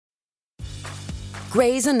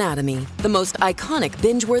Grey's Anatomy, the most iconic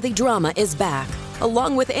binge-worthy drama, is back,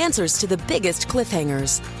 along with answers to the biggest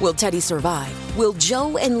cliffhangers. Will Teddy survive? Will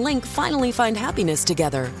Joe and Link finally find happiness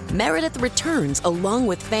together? Meredith returns along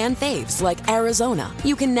with fan faves like Arizona.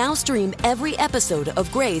 You can now stream every episode of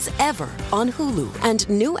Grey's ever on Hulu, and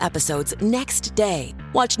new episodes next day.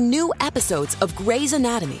 Watch new episodes of Grey's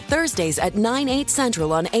Anatomy Thursdays at 9/8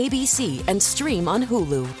 Central on ABC and stream on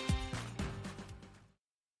Hulu.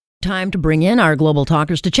 Time to bring in our global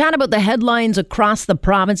talkers to chat about the headlines across the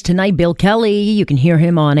province tonight. Bill Kelly, you can hear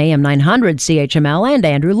him on AM 900 CHML, and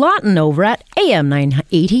Andrew Lawton over at AM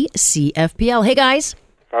 980 CFPL. Hey, guys.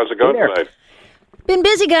 How's it going tonight? Been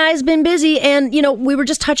busy, guys. Been busy. And, we were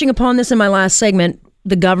just touching upon this in my last segment.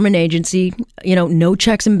 The government agency, no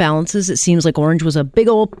checks and balances. It seems like Orange was a big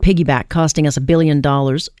old piggyback costing us $1 billion.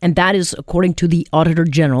 And that is according to the Auditor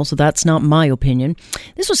General. So that's not my opinion.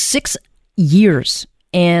 This was 6 years.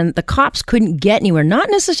 And the cops couldn't get anywhere, not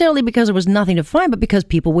necessarily because there was nothing to find, but because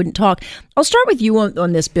people wouldn't talk. I'll start with you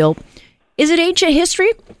on this, Bill. Is it ancient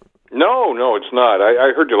history? No, it's not.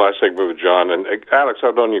 I heard your last segment with John, and Alex,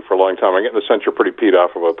 I've known you for a long time. I'm getting the sense you're pretty peed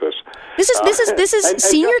off about this. This is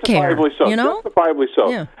senior care, Justifiably so.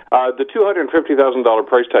 Yeah. The $250,000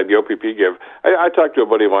 price tag the OPP give. I talked to a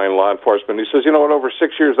buddy of mine in law enforcement. He says, over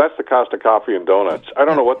 6 years, that's the cost of coffee and donuts. I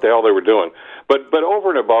don't know what the hell they were doing, but over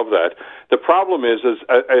and above that, the problem is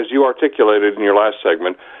as you articulated in your last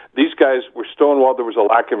segment, these guys were stonewalled. There was a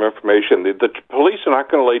lack of information. The police are not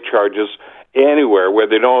going to lay charges anywhere where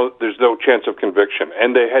there's no chance of conviction,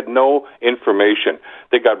 and they had no information.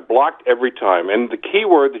 They got blocked every time. And the key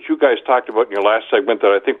word that you guys talked about in your last segment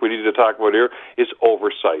that I think we need to talk about here is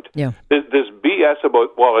oversight. Yeah. This BS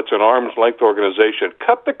about, it's an arm's length organization.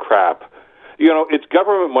 Cut the crap. It's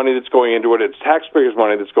government money that's going into it. It's taxpayers'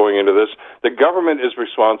 money that's going into this. The government is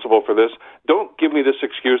responsible for this. Don't give me this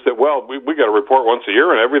excuse that, we got to report once a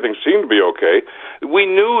year and everything seemed to be okay. We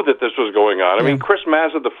knew that this was going on. I mean, Chris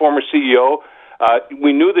Mazza, the former CEO,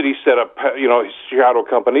 we knew that he set up, his shadow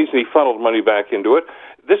companies and he funneled money back into it.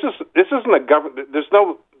 This isn't a government. There's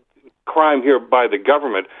no crime here by the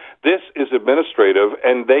government. This is administrative,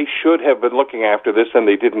 and they should have been looking after this, and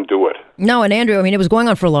they didn't do it. No, and Andrew, it was going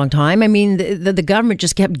on for a long time. The government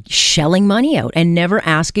just kept shelling money out and never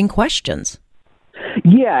asking questions.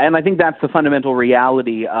 Yeah, and I think that's the fundamental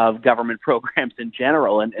reality of government programs in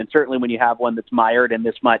general, and certainly when you have one that's mired in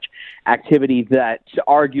this much activity that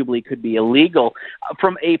arguably could be illegal.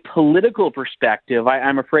 From a political perspective,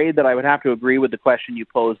 I'm afraid that I would have to agree with the question you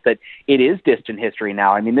posed that it is distant history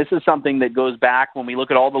now. This is something that goes back when we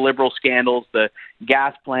look at all the Liberal scandals, the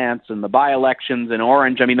gas plants and the by-elections in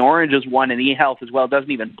Orange. Orange is one, and e-health as well. It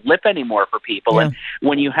doesn't even blip anymore for people. Yeah. And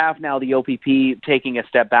when you have now the OPP taking a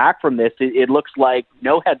step back from this, it looks like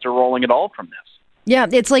no heads are rolling at all from this. Yeah,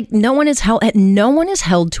 it's like no one is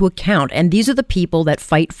held to account. And these are the people that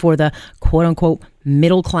fight for the quote-unquote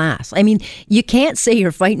middle class. You can't say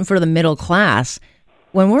you're fighting for the middle class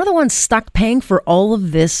when we're the ones stuck paying for all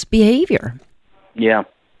of this behavior. Yeah.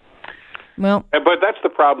 Well, but that's the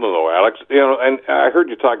problem, though, Alex. And I heard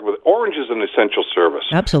you talk about it. Orange is an essential service.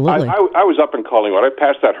 Absolutely. I was up in Collingwood. I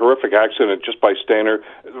passed that horrific accident just by Stainer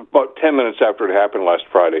about 10 minutes after it happened last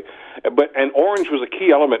Friday. And Orange was a key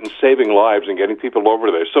element in saving lives and getting people over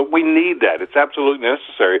there. So we need that. It's absolutely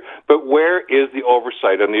necessary. But where is the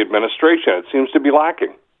oversight on the administration? It seems to be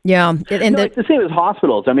lacking. Yeah. It's the same as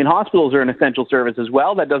hospitals. Hospitals are an essential service as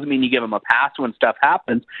well. That doesn't mean you give them a pass when stuff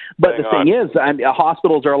happens. But the thing is,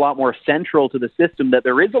 hospitals are a lot more central to the system, that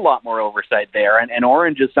there is a lot more oversight there. And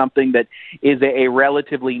Orange is something that is a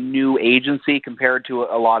relatively new agency compared to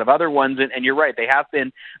a lot of other ones. And you're right, they have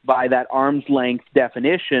been, by that arm's length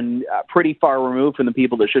definition, pretty far removed from the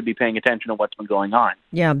people that should be paying attention to what's been going on.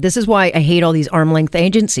 Yeah, this is why I hate all these arm length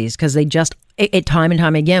agencies, because they just, time and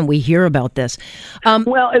time again, we hear about this.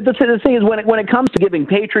 The thing is, when it comes to giving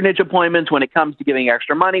patronage appointments, when it comes to giving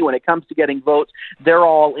extra money, when it comes to getting votes, they're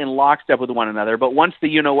all in lockstep with one another. But once the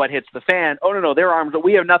you-know-what hits the fan, no, their arms,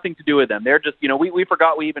 we have nothing to do with them. They're just, we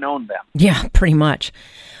forgot we even owned them. Yeah, pretty much.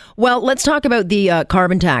 Well, let's talk about the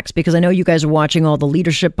carbon tax, because I know you guys are watching. All the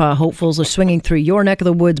leadership hopefuls are swinging through your neck of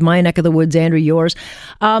the woods, my neck of the woods, Andrew, yours.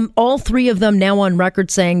 All three of them now on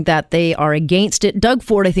record saying that they are against it. Doug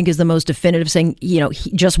Ford, I think, is the most definitive, saying,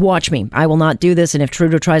 just watch me. I will not do this. And if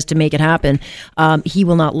Trudeau tries to make it happen, he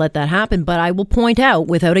will not let that happen. But I will point out,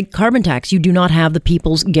 without a carbon tax, you do not have the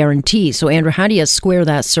people's guarantee. So, Andrew, how do you square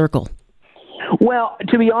that circle? Well,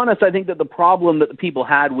 to be honest, I think that the problem that the people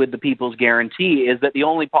had with the People's Guarantee is that the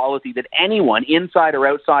only policy that anyone inside or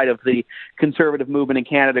outside of the Conservative movement in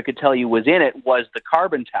Canada could tell you was in it was the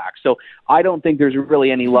carbon tax. So I don't think there's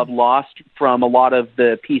really any love lost from a lot of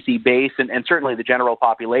the PC base and certainly the general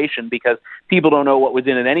population because people don't know what was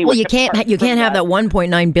in it anyway. Well, you can't have that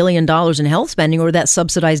 $1.9 billion in health spending or that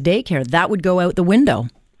subsidized daycare. That would go out the window.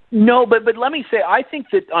 No, but let me say, I think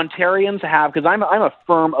that Ontarians have, because I'm a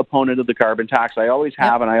firm opponent of the carbon tax. I always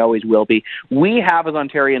have and I always will be. We have, as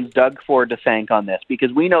Ontarians, Doug Ford to thank on this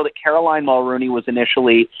because we know that Caroline Mulroney was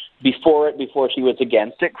initially before she was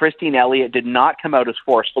against it. Christine Elliott did not come out as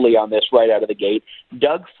forcefully on this right out of the gate.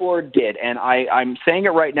 Doug Ford did, and I'm saying it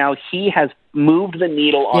right now, he has moved the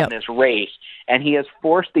needle on this race, and he has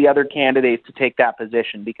forced the other candidates to take that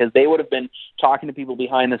position because they would have been talking to people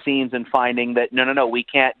behind the scenes and finding that, no, we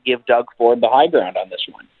can't give Doug Ford the high ground on this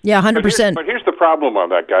one. Yeah, 100%. But here's the problem on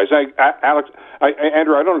that, guys. Alex,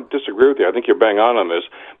 Andrew, I don't disagree with you. I think you're bang on this.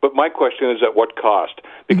 But my question is at what cost?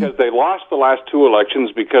 Because they lost the last two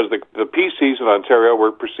elections because the PCs in Ontario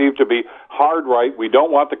were perceived to be hard right. We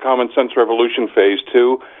don't want the common sense revolution phase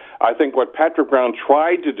 2. I think what Patrick Brown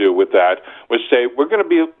tried to do with that was say, we're going to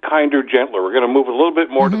be kinder, gentler. We're going to move a little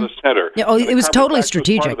bit more to the center. Yeah, it was totally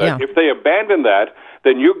strategic. Yeah. If they abandon that,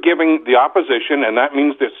 then you're giving the opposition, and that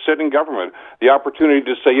means the sitting government, the opportunity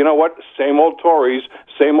to say, you know what, same old Tories,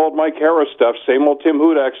 same old Mike Harris stuff, same old Tim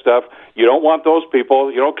Hudak stuff. You don't want those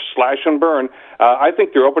people, slash and burn. I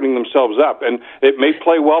think they're opening themselves up, and it may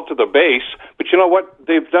play well to the base, but you know what?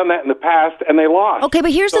 They've done that in the past, and they lost. Okay,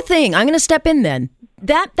 but here's the thing. I'm going to step in then.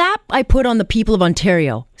 That I put on the people of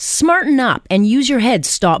Ontario. Smarten up and use your head.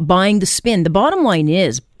 Stop buying the spin. The bottom line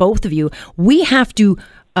is, both of you, we have to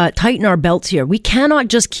tighten our belts here. We cannot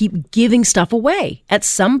just keep giving stuff away. At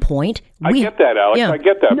some point, I get that, Alex. Yeah. I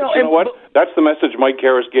get that. No, but you know what? That's the message Mike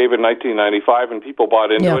Harris gave in 1995, and people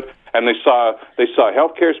bought into it. And they saw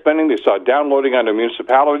healthcare spending, they saw downloading onto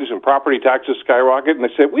municipalities and property taxes skyrocket, and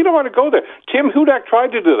they said, we don't want to go there. Tim Hudak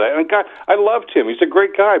tried to do that. And God, I love Tim. He's a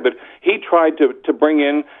great guy, but he tried to bring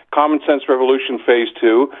in Common Sense Revolution Phase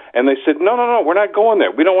 2, and they said, no, we're not going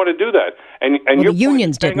there. We don't want to do that. And the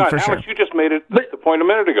unions didn't, for sure. Alex, you just made the point a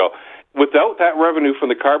minute ago. Without that revenue from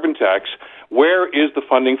the carbon tax, where is the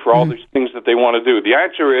funding for all these things that they want to do? The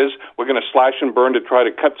answer is we're going to slash and burn to try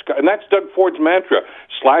to cut, and that's Doug Ford's mantra.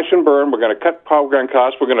 Slash and burn, we're going to cut program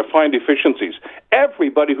costs, we're going to find efficiencies.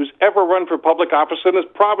 Everybody who's ever run for public office in this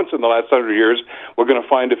province in the last 100 years, we're going to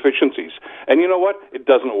find efficiencies. And you know what? It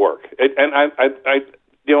doesn't work.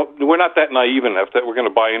 We're not that naive enough that we're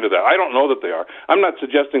going to buy into that. I don't know that they are. I'm not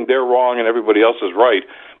suggesting they're wrong and everybody else is right,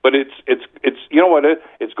 but it's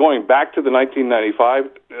it's going back to the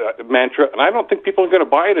 1995 mantra, and I don't think people are going to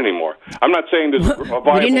buy it anymore. I'm not saying there's a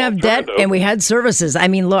viable we didn't have debt and we had services. I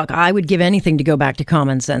mean, look, I would give anything to go back to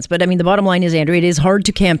common sense, but I mean, the bottom line is, Andrew, it is hard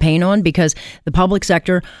to campaign on because the public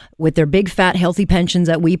sector, with their big, fat, healthy pensions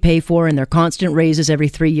that we pay for and their constant raises every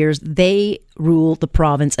 3 years, they rule the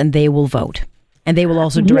province and they will vote. And they will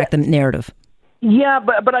also direct the narrative. Yeah,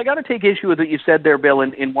 but I got to take issue with what you said there, Bill,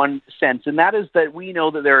 in one sense, and that is that we know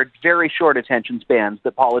that there are very short attention spans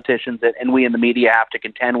that politicians and we in the media have to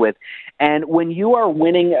contend with. And when you are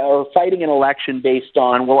winning or fighting an election based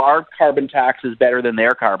on, well, our carbon tax is better than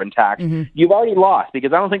their carbon tax, you've already lost,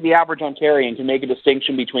 because I don't think the average Ontarian can make a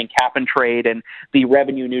distinction between cap and trade and the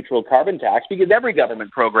revenue-neutral carbon tax, because every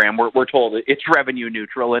government program, we're told it's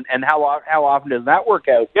revenue-neutral, and how often does that work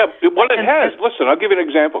out? Yeah, well, it has. Listen, I'll give you an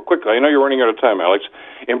example quickly. I know you're running out of time, Alex.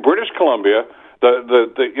 In British Columbia,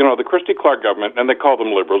 the Christy Clark government, and they call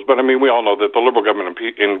them Liberals, but I mean, we all know that the Liberal government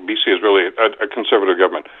in BC is really a Conservative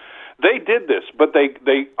government. They did this, but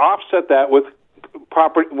they offset that with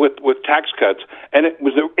tax cuts, and it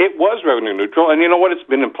was revenue neutral. And you know what? It's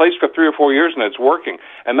been in place for 3 or 4 years, and it's working.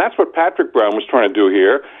 And that's what Patrick Brown was trying to do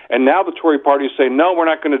here. And now the Tory party is saying, no, we're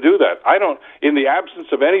not going to do that. In the absence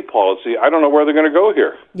of any policy, I don't know where they're going to go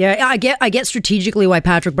here. Yeah, I get strategically why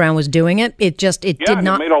Patrick Brown was doing it. It did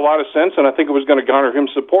not. It made a lot of sense, and I think it was going to garner him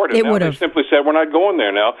support. And it would have. They simply said, we're not going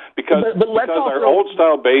there now because our old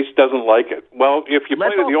style base doesn't like it. Well, if you play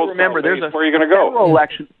to the old style base, where are you going to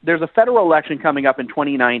go? There's a federal election coming up in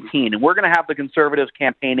 2019, and we're going to have the Conservatives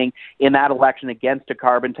campaigning in that election against a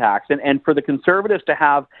carbon tax. And for the Conservatives to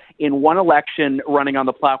have in one election running on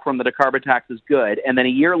the platform that a carbon tax is good, and then a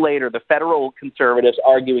year later the federal Conservatives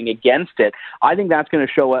arguing against it, I think that's going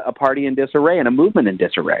to show a party in disarray and a movement in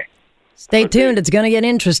disarray. Stay tuned. It's going to get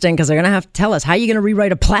interesting because they're going to have to tell us how you're going to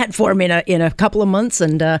rewrite a platform in a couple of months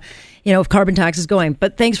and, if carbon tax is going.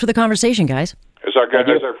 But thanks for the conversation, guys.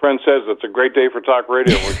 As our friend says, it's a great day for talk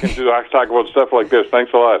radio. We can talk about stuff like this.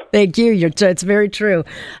 Thanks a lot. Thank you. It's very true.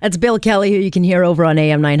 That's Bill Kelly, who you can hear over on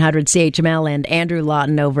AM 900 CHML, and Andrew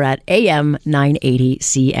Lawton over at AM 980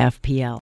 CFPL.